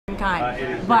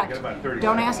time. But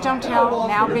Don't Ask, Don't Tell,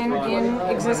 now been in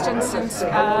existence since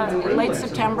late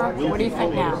September. What do you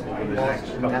think now?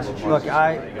 Look,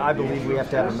 I believe we have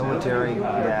to have a military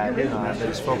that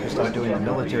is focused on doing the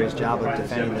military's job of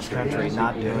defending this country,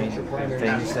 not doing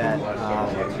things that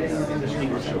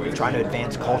trying to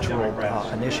advance cultural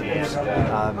initiatives.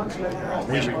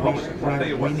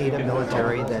 We need a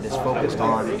military that is focused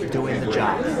on doing the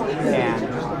job, and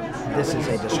this is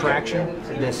a distraction.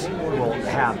 This will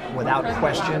have, without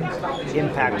question,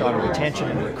 impact on retention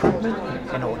and recruitment,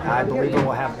 and I believe it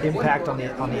will have impact on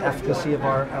the efficacy of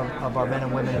our men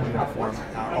and women in uniform.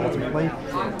 Ultimately,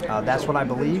 that's what I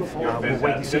believe. We'll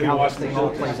wait and see how this thing all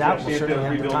plays out. We'll certainly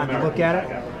have the time to look at it.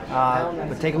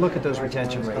 But take a look at those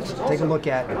retention rates. Take a look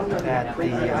at the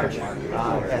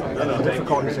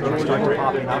difficulties that are going to start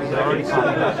popping up. They're already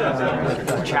popping up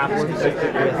with chaplains, with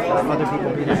other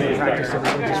people being able to practice their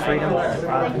religious freedom.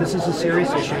 This is a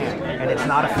serious issue, and it's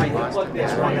not a free one.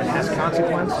 It's one that has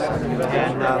consequence,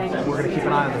 and we're going to keep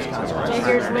an eye on those consequences. 8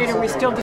 years later, we still